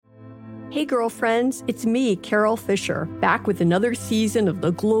Hey girlfriends, it's me, Carol Fisher, back with another season of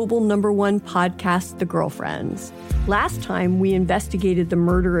the global #1 podcast, The Girlfriends. Last time, we investigated the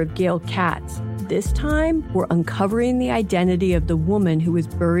murder of Gail Katz. This time, we're uncovering the identity of the woman who was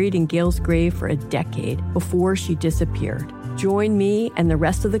buried in Gail's grave for a decade before she disappeared. Join me and the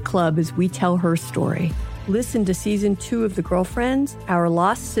rest of the club as we tell her story. Listen to Season 2 of The Girlfriends, Our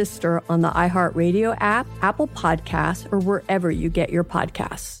Lost Sister on the iHeartRadio app, Apple Podcasts, or wherever you get your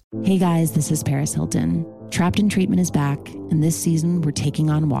podcasts. Hey guys, this is Paris Hilton. Trapped in Treatment is back, and this season we're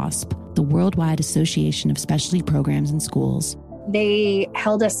taking on WASP, the Worldwide Association of Specialty Programs in Schools. They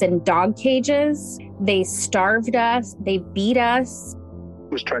held us in dog cages. They starved us. They beat us.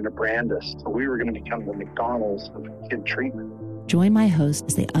 Was trying to brand us. So we were going to become the McDonald's of kid treatment. Join my hosts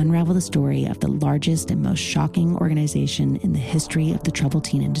as they unravel the story of the largest and most shocking organization in the history of the troubled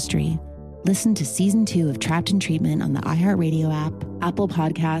teen industry. Listen to Season 2 of Trapped in Treatment on the iHeartRadio app, Apple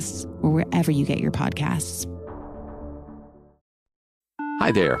Podcasts, or wherever you get your podcasts.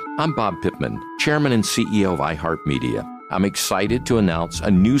 Hi there, I'm Bob Pittman, Chairman and CEO of iHeartMedia. I'm excited to announce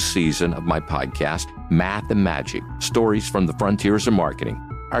a new season of my podcast, Math and Magic, Stories from the Frontiers of Marketing.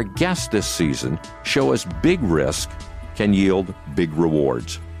 Our guests this season show us big risk can yield big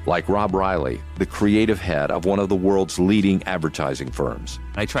rewards, like Rob Riley, the creative head of one of the world's leading advertising firms.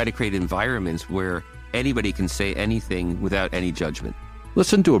 I try to create environments where anybody can say anything without any judgment.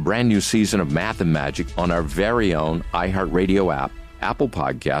 Listen to a brand new season of Math and Magic on our very own iHeartRadio app, Apple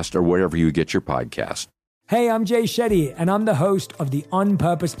Podcast, or wherever you get your podcast. Hey, I'm Jay Shetty, and I'm the host of the On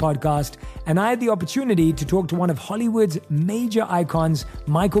Purpose podcast, and I had the opportunity to talk to one of Hollywood's major icons,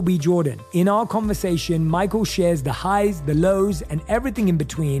 Michael B. Jordan. In our conversation, Michael shares the highs, the lows, and everything in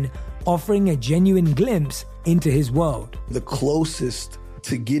between, offering a genuine glimpse into his world. The closest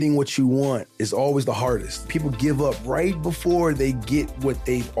to getting what you want is always the hardest. People give up right before they get what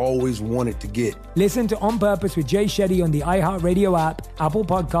they've always wanted to get. Listen to On Purpose with Jay Shetty on the iHeartRadio app, Apple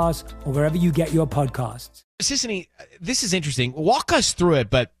Podcasts, or wherever you get your podcasts. Sissany, this is interesting. Walk us through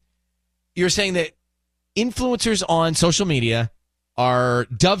it, but you're saying that influencers on social media are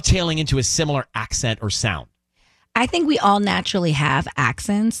dovetailing into a similar accent or sound. I think we all naturally have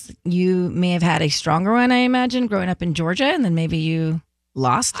accents. You may have had a stronger one, I imagine, growing up in Georgia, and then maybe you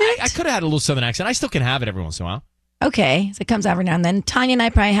lost it? I could have had a little Southern accent. I still can have it every once in a while. Okay, so it comes every now and then. Tanya and I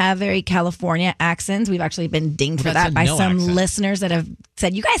probably have very California accents. We've actually been dinged for that by some listeners that have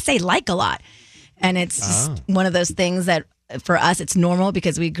said, you guys say like a lot. And it's just one of those things that for us, it's normal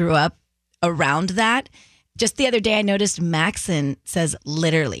because we grew up around that. Just the other day, I noticed Maxon says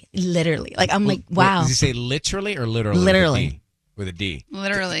literally. Like, I'm like, wow. Does he say literally or literally? Literally. With a D.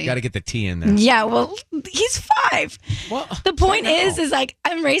 Literally. Got to get the T in there. Yeah, well, he's 5. Well, the point is like,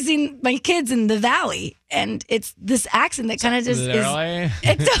 I'm raising my kids in the Valley, and it's this accent that kind of just literally?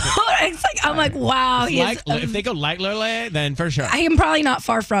 it's like, I'm like, wow. If they go like literally, then for sure. I am probably not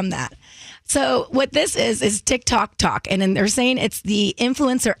far from that. So what this is TikTok talk. And then they're saying it's the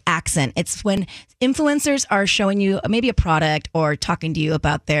influencer accent. It's when influencers are showing you maybe a product or talking to you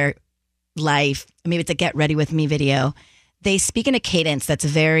about their life. Maybe it's a get ready with me video. They speak in a cadence that's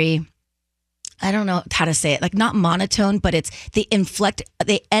very, I don't know how to say it, like not monotone, but they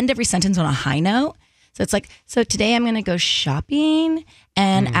end every sentence on a high note. So it's like, so today I'm going to go shopping.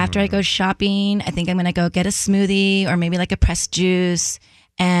 And after I go shopping, I think I'm going to go get a smoothie or maybe like a pressed juice.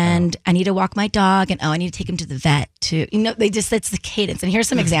 And I need to walk my dog, and I need to take him to the vet too. That's the cadence. And here's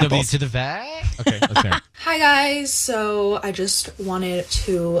some examples. To the vet? Okay, let's hear it. Hi guys, so I just wanted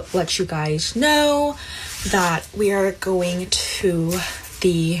to let you guys know that we are going to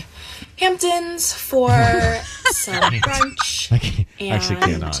the Hamptons for some brunch. And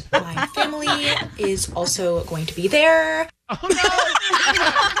my family is also going to be there. Oh no!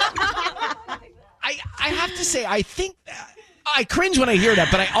 I have to say, I think I cringe when I hear that,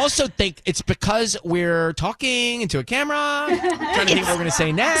 but I also think it's because we're talking into a camera, trying to think what we're going to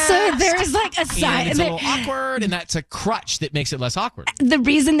say next. So there's like a side. It's a little awkward, and that's a crutch that makes it less awkward. The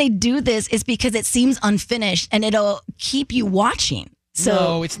reason they do this is because it seems unfinished, and it'll keep you watching. So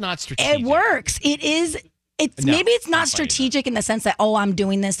no, it's not strategic. It works. It is. Maybe it's not strategic in the sense that, I'm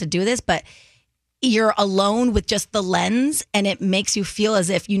doing this to do this, but you're alone with just the lens, and it makes you feel as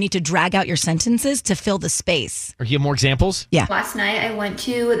if you need to drag out your sentences to fill the space. Or you have more examples? Yeah. Last night I went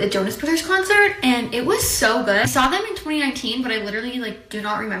to the Jonas Brothers concert, and it was so good. I saw them in 2019, but I literally do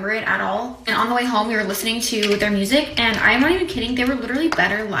not remember it at all. And on the way home, we were listening to their music, and I'm not even kidding, they were literally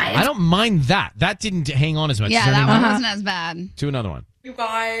better live. I don't mind that. That didn't hang on as much. Yeah, that one wasn't as bad. To another one. You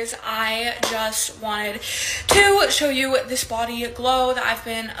guys, I just wanted to show you this body glow that I've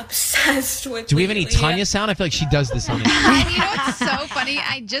been obsessed with. Do we have any Tanya sound? I feel like she does this on it. You know what's so funny?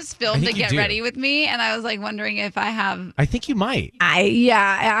 I just filmed think to you get do. ready with me, and I was like wondering if I have. I think you might.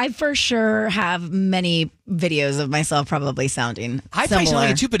 I for sure have many videos of myself probably sounding I similar. probably sound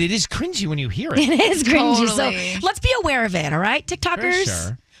like it too, but it is cringy when you hear it. It is cringy. Totally. So let's be aware of it, all right, TikTokers? For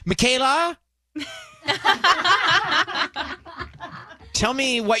sure. Michaela? Tell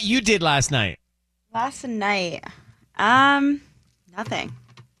me what you did last night. Last night, nothing.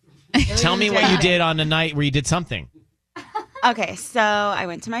 Tell me what you did on the night where you did something. Okay, so I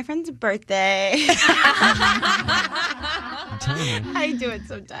went to my friend's birthday. I'm telling you. I do it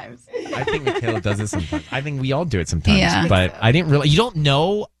sometimes. I think Michaela does it sometimes. I think we all do it sometimes. Yeah. But I didn't really. You don't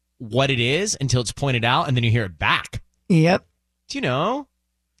know what it is until it's pointed out, and then you hear it back. Yep. Do you know?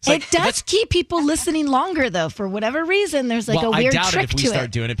 It's It like, does keep people listening longer, though, for whatever reason. There's like well, a weird I doubt trick it if we to start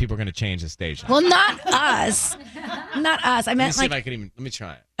it. doing it, people are going to change the stage. Well, not us. Not us. I Let me meant see if like. I can even. Let me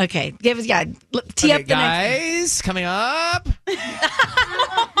try it. Okay, give us tee up the next. Guys, coming up.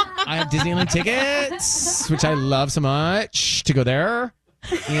 I have Disneyland tickets, which I love so much to go there.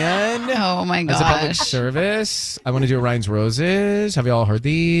 And Oh my as a public gosh. service, I want to do Orion's Roses. Have you all heard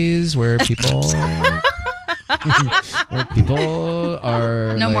these? Where people, where people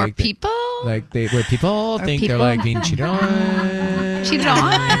are No more like- people? where people Or think they're people- like being cheated on. Cheated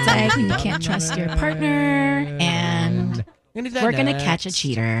on? It's like when you can't trust your partner, and we're gonna catch a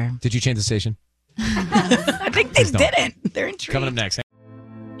cheater. Did you change the station? I think they Please don't. didn't. They're intrigued. Coming up next.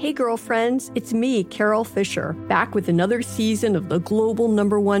 Hey girlfriends, it's me, Carol Fisher, back with another season of the global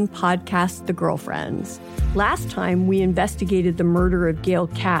 #1 podcast, The Girlfriends. Last time, we investigated the murder of Gail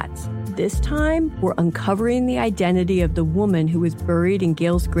Katz. This time, we're uncovering the identity of the woman who was buried in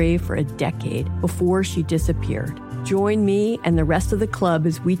Gail's grave for a decade before she disappeared. Join me and the rest of the club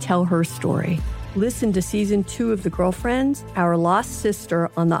as we tell her story. Listen to Season 2 of The Girlfriends, Our Lost Sister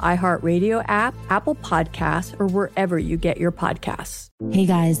on the iHeartRadio app, Apple Podcasts, or wherever you get your podcasts. Hey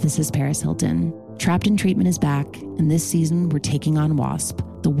guys, this is Paris Hilton. Trapped in Treatment is back, and this season we're taking on WASP,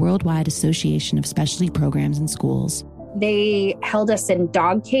 the Worldwide Association of Specialty Programs and Schools. They held us in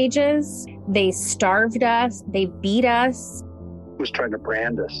dog cages. They starved us. They beat us. Was trying to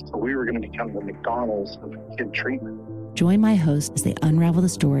brand us. So we were going to become the McDonald's of kid treatment. Join my hosts as they unravel the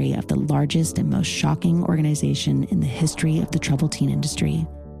story of the largest and most shocking organization in the history of the troubled teen industry.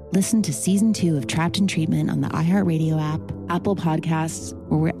 Listen to Season 2 of Trapped in Treatment on the iHeartRadio app, Apple Podcasts,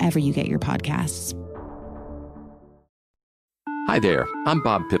 or wherever you get your podcasts. Hi there, I'm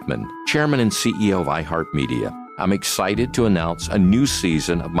Bob Pittman, Chairman and CEO of iHeartMedia. I'm excited to announce a new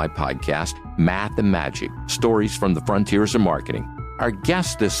season of my podcast, Math and Magic, Stories from the Frontiers of Marketing. Our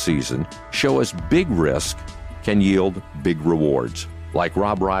guests this season show us big risk can yield big rewards, like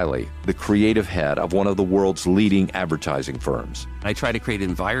Rob Riley, the creative head of one of the world's leading advertising firms. I try to create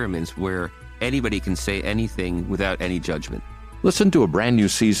environments where anybody can say anything without any judgment. Listen to a brand new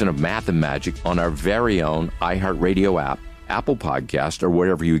season of Math and Magic on our very own iHeartRadio app, Apple Podcast, or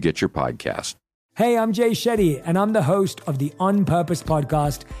wherever you get your podcast. Hey, I'm Jay Shetty, and I'm the host of the On Purpose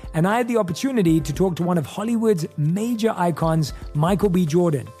podcast, and I had the opportunity to talk to one of Hollywood's major icons, Michael B.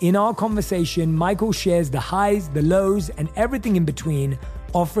 Jordan. In our conversation, Michael shares the highs, the lows, and everything in between,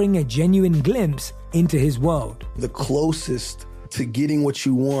 offering a genuine glimpse into his world. The closest to getting what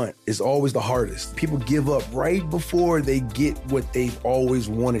you want is always the hardest. People give up right before they get what they've always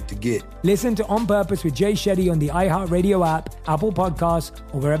wanted to get. Listen to On Purpose with Jay Shetty on the iHeartRadio app, Apple Podcasts,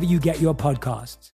 or wherever you get your podcasts.